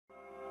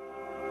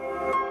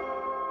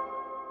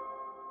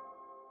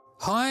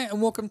Hi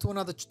and welcome to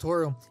another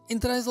tutorial. In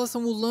today's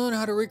lesson we'll learn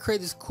how to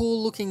recreate this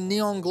cool looking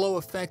neon glow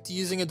effect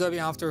using Adobe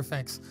After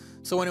Effects.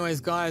 So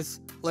anyways guys,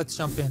 let's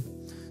jump in.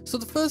 So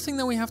the first thing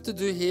that we have to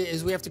do here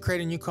is we have to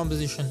create a new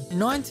composition.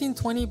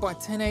 1920 by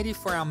 1080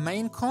 for our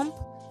main comp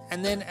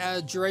and then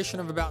a duration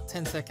of about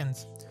 10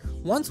 seconds.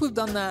 Once we've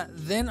done that,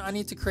 then I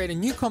need to create a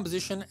new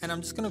composition and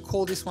I'm just going to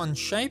call this one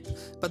shape,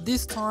 but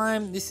this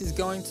time this is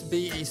going to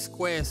be a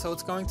square, so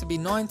it's going to be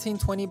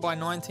 1920 by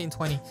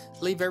 1920.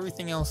 Leave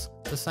everything else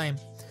the same.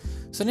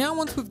 So now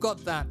once we've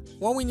got that,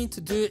 what we need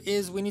to do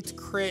is we need to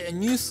create a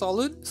new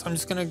solid. So I'm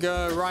just going to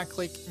go right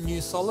click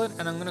new solid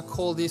and I'm going to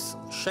call this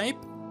shape.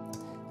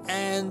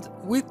 And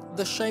with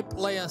the shape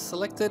layer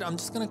selected, I'm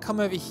just going to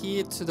come over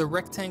here to the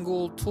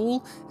rectangle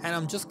tool and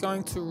I'm just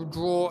going to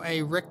draw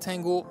a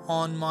rectangle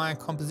on my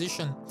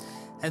composition.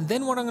 And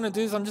then what I'm going to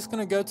do is I'm just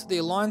going to go to the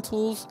align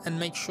tools and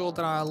make sure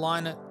that I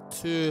align it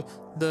to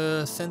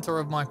the center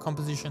of my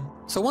composition.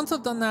 So once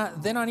I've done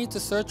that, then I need to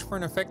search for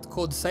an effect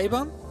called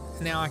Saber.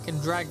 Now I can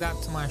drag that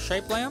to my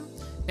shape layer.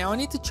 Now I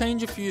need to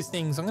change a few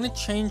things. I'm going to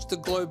change the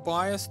glow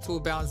bias to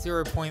about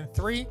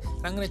 0.3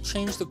 and I'm going to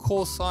change the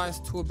core size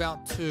to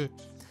about 2.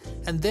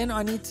 And then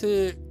I need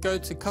to go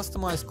to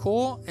customize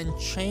core and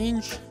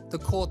change the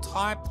core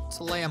type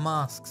to layer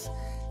masks.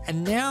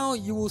 And now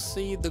you will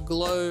see the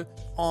glow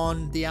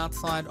on the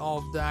outside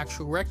of the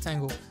actual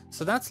rectangle.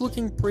 So that's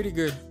looking pretty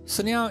good.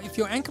 So now if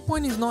your anchor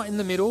point is not in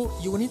the middle,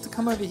 you will need to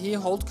come over here,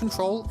 hold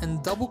Control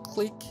and double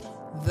click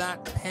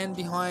that pan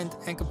behind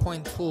anchor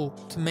point tool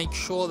to make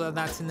sure that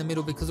that's in the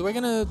middle, because we're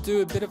going to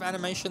do a bit of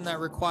animation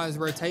that requires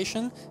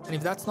rotation, and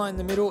if that's not in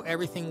the middle,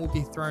 everything will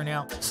be thrown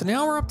out. So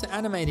now we're up to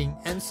animating,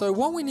 and so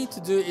what we need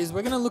to do is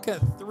we're going to look at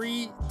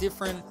 3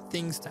 different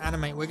things to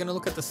animate. We're going to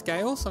look at the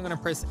scale, so I'm going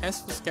to press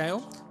S for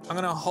scale. I'm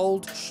going to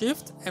hold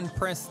shift and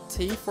press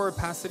T for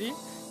opacity,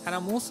 and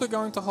I'm also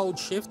going to hold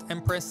shift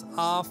and press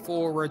R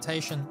for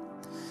rotation.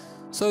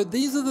 So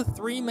these are the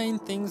 3 main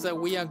things that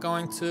we are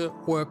going to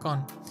work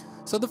on.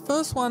 So the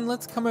first one,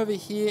 let's come over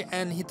here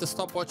and hit the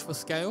stopwatch for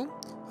scale.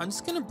 I'm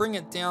just going to bring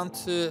it down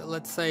to,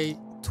 let's say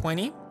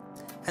 20,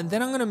 and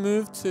then I'm going to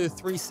move to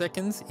 3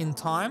 seconds in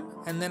time,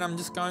 and then I'm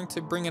just going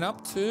to bring it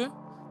up to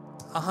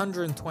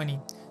 120.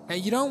 Now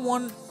you don't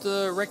want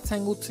the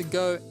rectangle to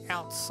go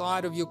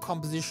outside of your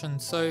composition,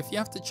 so if you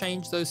have to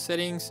change those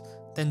settings,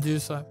 then do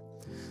so.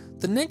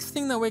 The next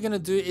thing that we're going to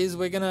do is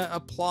we're going to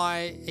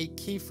apply a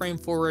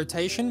keyframe for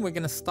rotation. We're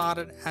going to start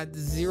it at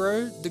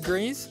 0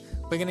 degrees.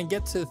 We're going to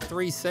get to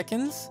 3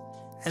 seconds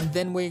and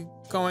then we're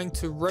going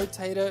to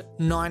rotate it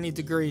 90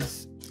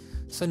 degrees.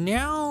 So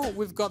now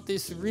we've got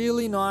this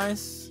really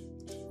nice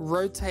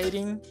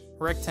rotating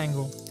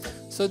rectangle.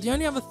 So the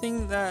only other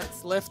thing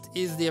that's left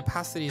is the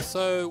opacity.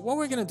 So what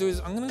we're going to do is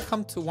I'm going to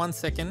come to 1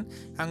 second.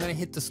 I'm going to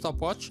hit the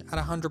stopwatch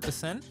at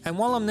 100%. And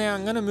while I'm there,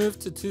 I'm going to move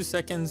to 2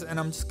 seconds and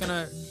I'm just going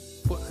to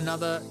put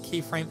another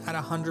keyframe at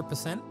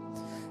 100%.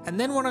 And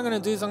then what I'm going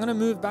to do is I'm going to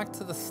move back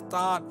to the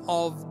start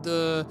of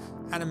the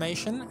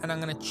animation and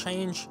I'm going to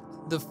change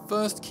the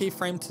first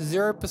keyframe to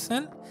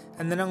 0%,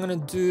 and then I'm going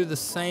to do the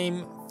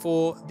same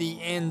for the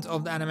end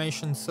of the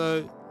animation,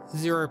 so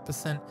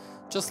 0%,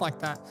 just like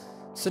that.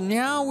 So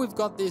now we've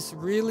got this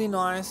really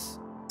nice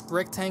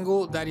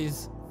rectangle that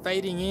is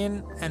fading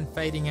in and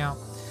fading out.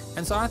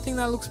 And so I think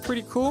that looks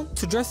pretty cool.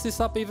 To dress this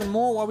up even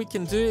more, what we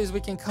can do is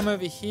we can come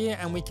over here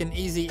and we can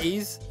easy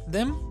ease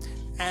them.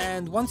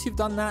 And once you've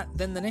done that,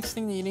 then the next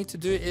thing that you need to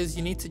do is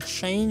you need to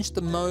change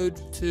the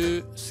mode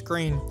to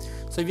screen.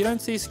 So if you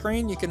don't see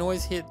screen, you can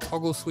always hit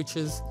toggle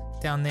switches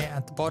down there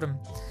at the bottom.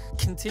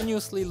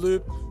 Continuously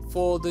loop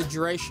for the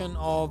duration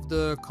of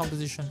the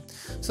composition.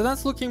 So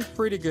that's looking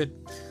pretty good.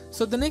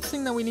 So the next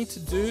thing that we need to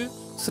do,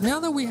 so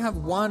now that we have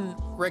one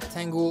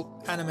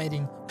rectangle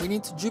animating, we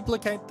need to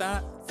duplicate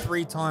that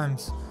 3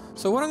 times.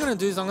 So what I'm going to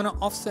do is I'm going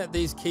to offset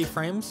these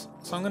keyframes.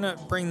 So I'm going to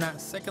bring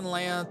that second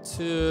layer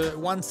to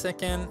 1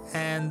 second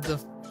and the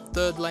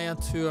third layer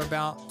to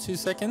about 2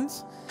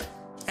 seconds.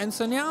 And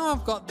so now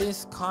I've got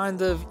this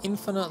kind of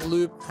infinite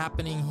loop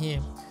happening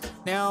here.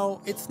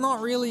 Now it's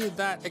not really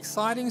that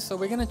exciting, so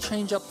we're going to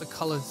change up the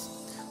colors.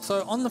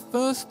 So on the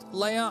first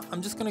layer,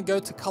 I'm just going to go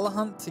to color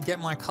hunt to get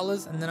my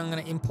colors and then I'm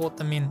going to import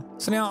them in.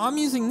 So now I'm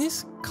using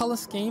this color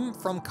scheme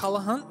from color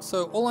hunt.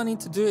 So all I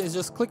need to do is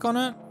just click on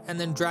it and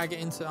then drag it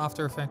into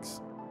After Effects.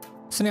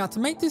 So now to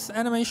make this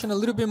animation a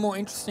little bit more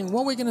interesting,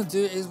 what we're going to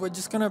do is we're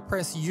just going to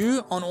press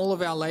U on all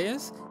of our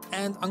layers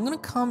and I'm going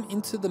to come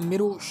into the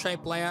middle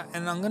shape layer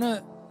and I'm going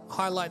to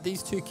highlight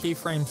these 2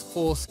 keyframes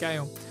for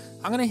scale.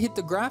 I'm going to hit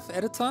the graph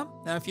editor.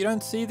 Now if you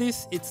don't see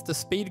this, it's the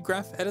speed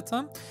graph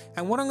editor.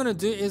 And what I'm going to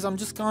do is I'm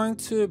just going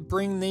to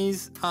bring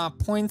these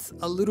points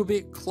a little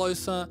bit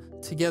closer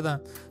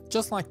together,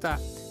 just like that.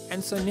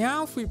 And so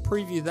now if we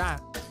preview that,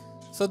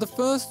 So the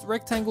first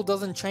rectangle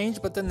doesn't change,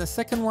 but then the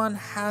second one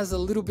has a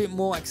little bit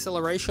more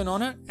acceleration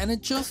on it, and it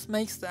just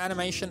makes the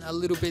animation a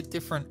little bit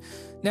different.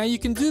 Now you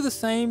can do the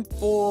same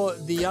for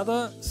the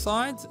other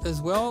sides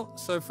as well.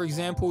 So for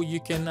example, you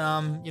can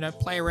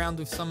play around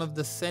with some of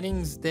the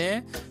settings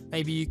there.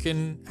 Maybe you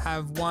can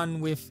have one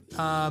with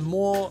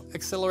more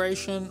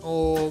acceleration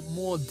or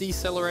more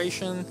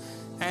deceleration,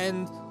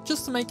 and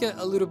just to make it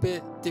a little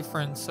bit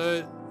different.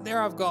 So there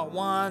I've got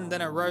one,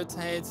 then it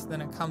rotates,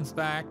 then it comes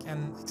back,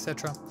 and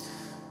etc.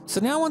 So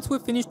now once we're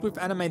finished with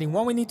animating,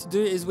 what we need to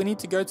do is we need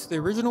to go to the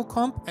original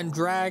comp and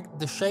drag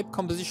the shape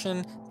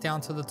composition down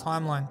to the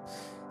timeline.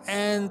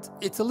 And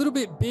it's a little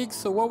bit big,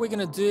 so what we're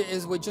going to do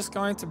is we're just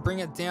going to bring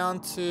it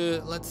down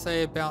to, let's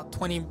say, about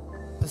 20%.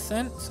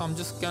 So I'm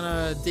just going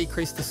to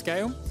decrease the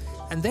scale.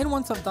 And then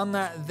once I've done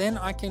that, then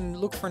I can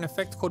look for an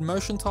effect called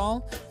motion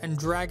tile and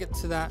drag it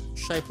to that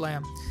shape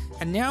layer.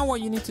 And now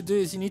what you need to do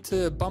is you need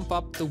to bump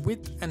up the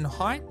width and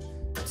height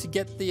to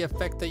get the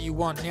effect that you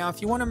want. Now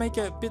if you want to make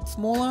it a bit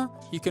smaller,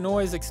 you can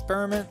always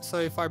experiment. So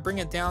if I bring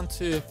it down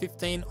to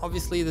 15,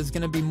 obviously there's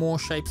going to be more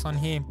shapes on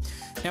here.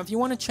 Now if you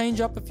want to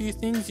change up a few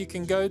things, you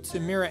can go to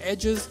mirror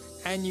edges,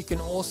 and you can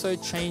also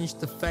change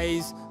the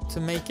phase to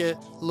make it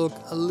look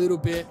a little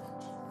bit,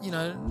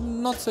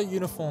 not so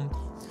uniform.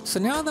 So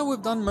now that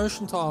we've done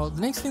motion tile,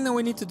 the next thing that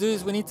we need to do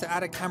is we need to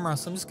add a camera.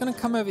 So I'm just going to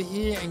come over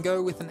here and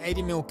go with an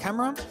 80mm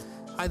camera.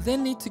 I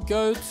then need to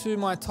go to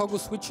my toggle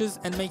switches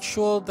and make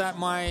sure that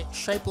my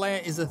shape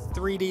layer is a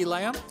 3D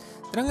layer.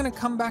 Then I'm going to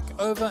come back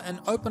over and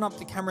open up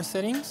the camera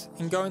settings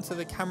and go into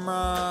the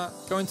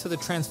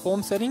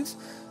transform settings.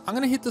 I'm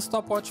going to hit the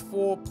stopwatch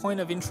for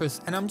point of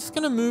interest, and I'm just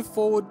going to move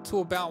forward to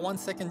about 1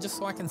 second just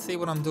so I can see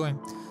what I'm doing.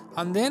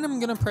 And then I'm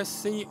going to press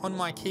C on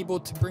my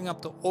keyboard to bring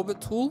up the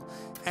orbit tool.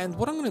 And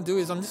what I'm going to do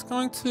is I'm just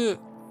going to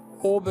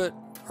orbit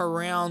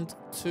around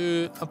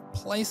to a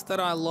place that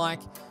I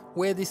like,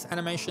 where this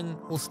animation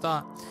will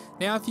start.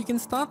 Now if you can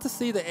start to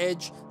see the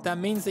edge, that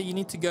means that you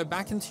need to go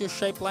back into your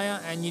shape layer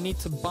and you need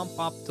to bump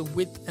up the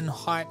width and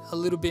height a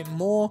little bit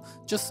more,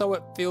 just so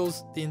it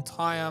fills the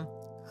entire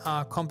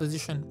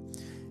composition.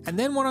 And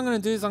then what I'm going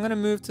to do is I'm going to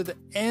move to the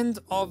end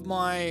of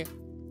my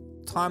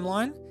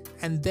timeline,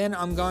 and then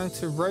I'm going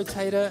to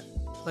rotate it,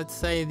 let's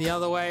say the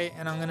other way,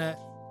 and I'm going to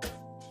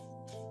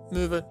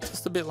move it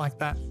just a bit like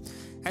that.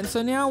 And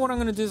so now what I'm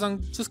going to do is I'm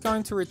just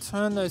going to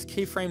return those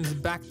keyframes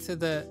back to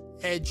the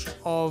edge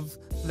of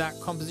that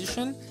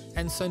composition.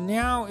 And so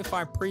now if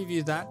I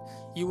preview that,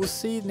 you will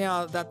see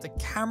now that the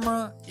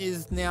camera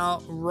is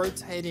now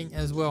rotating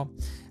as well.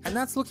 And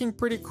that's looking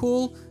pretty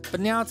cool,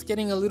 but now it's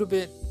getting a little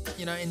bit,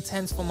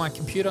 intense for my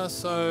computer,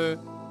 so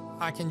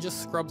I can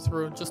just scrub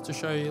through it just to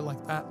show you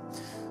like that.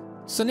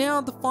 So now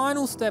the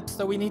final steps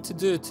that we need to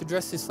do to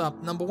dress this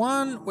up. Number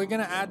one, we're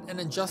going to add an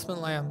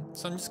adjustment layer.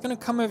 So I'm just going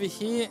to come over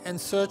here and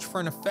search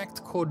for an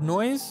effect called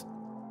noise.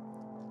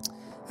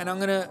 And I'm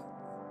going to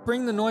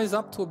bring the noise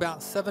up to about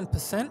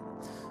 7%.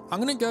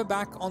 I'm going to go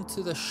back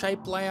onto the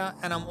shape layer,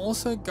 and I'm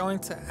also going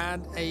to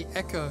add a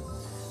echo.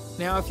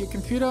 Now if your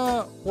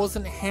computer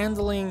wasn't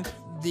handling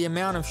the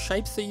amount of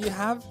shapes that you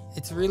have,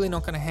 it's really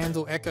not going to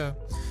handle echo.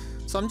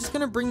 So I'm just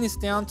going to bring this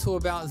down to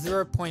about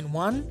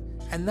 0.1.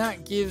 And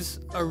that gives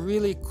a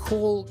really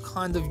cool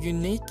kind of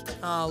unique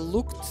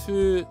look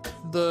to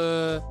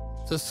the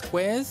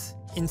squares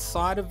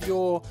inside of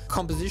your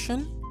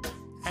composition.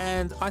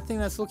 And I think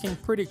that's looking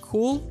pretty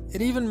cool.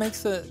 It even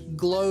makes it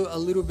glow a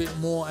little bit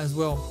more as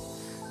well.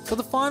 So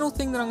the final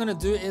thing that I'm going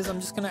to do is I'm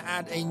just going to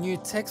add a new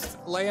text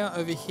layer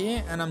over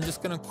here, and I'm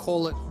just going to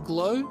call it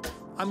glow.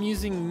 I'm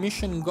using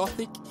Mission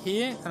Gothic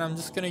here, and I'm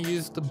just going to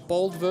use the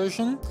bold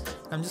version.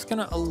 I'm just going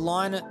to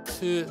align it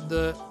to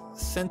the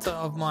center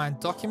of my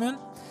document.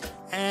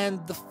 And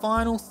the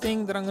final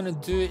thing that I'm going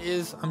to do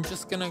is I'm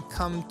just going to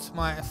come to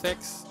my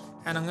effects,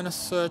 and I'm going to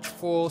search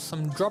for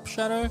some drop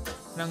shadow,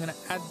 and I'm going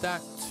to add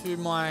that to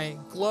my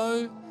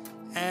glow,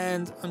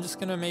 and I'm just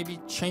going to maybe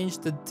change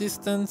the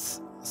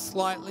distance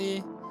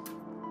slightly,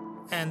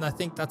 and I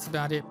think that's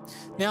about it.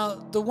 Now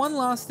the one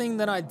last thing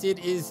that I did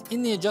is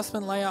in the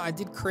adjustment layer, I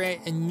did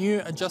create a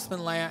new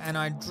adjustment layer, and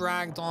I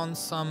dragged on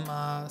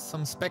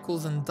some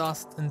speckles and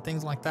dust and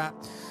things like that.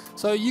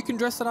 So you can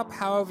dress it up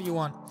however you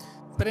want.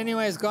 But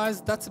anyways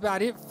guys, that's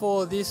about it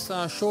for this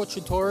short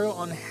tutorial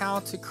on how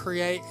to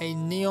create a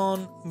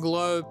neon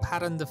glow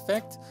patterned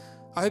effect.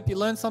 I hope you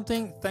learned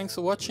something. Thanks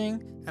for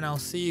watching, and I'll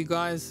see you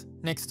guys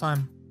next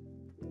time.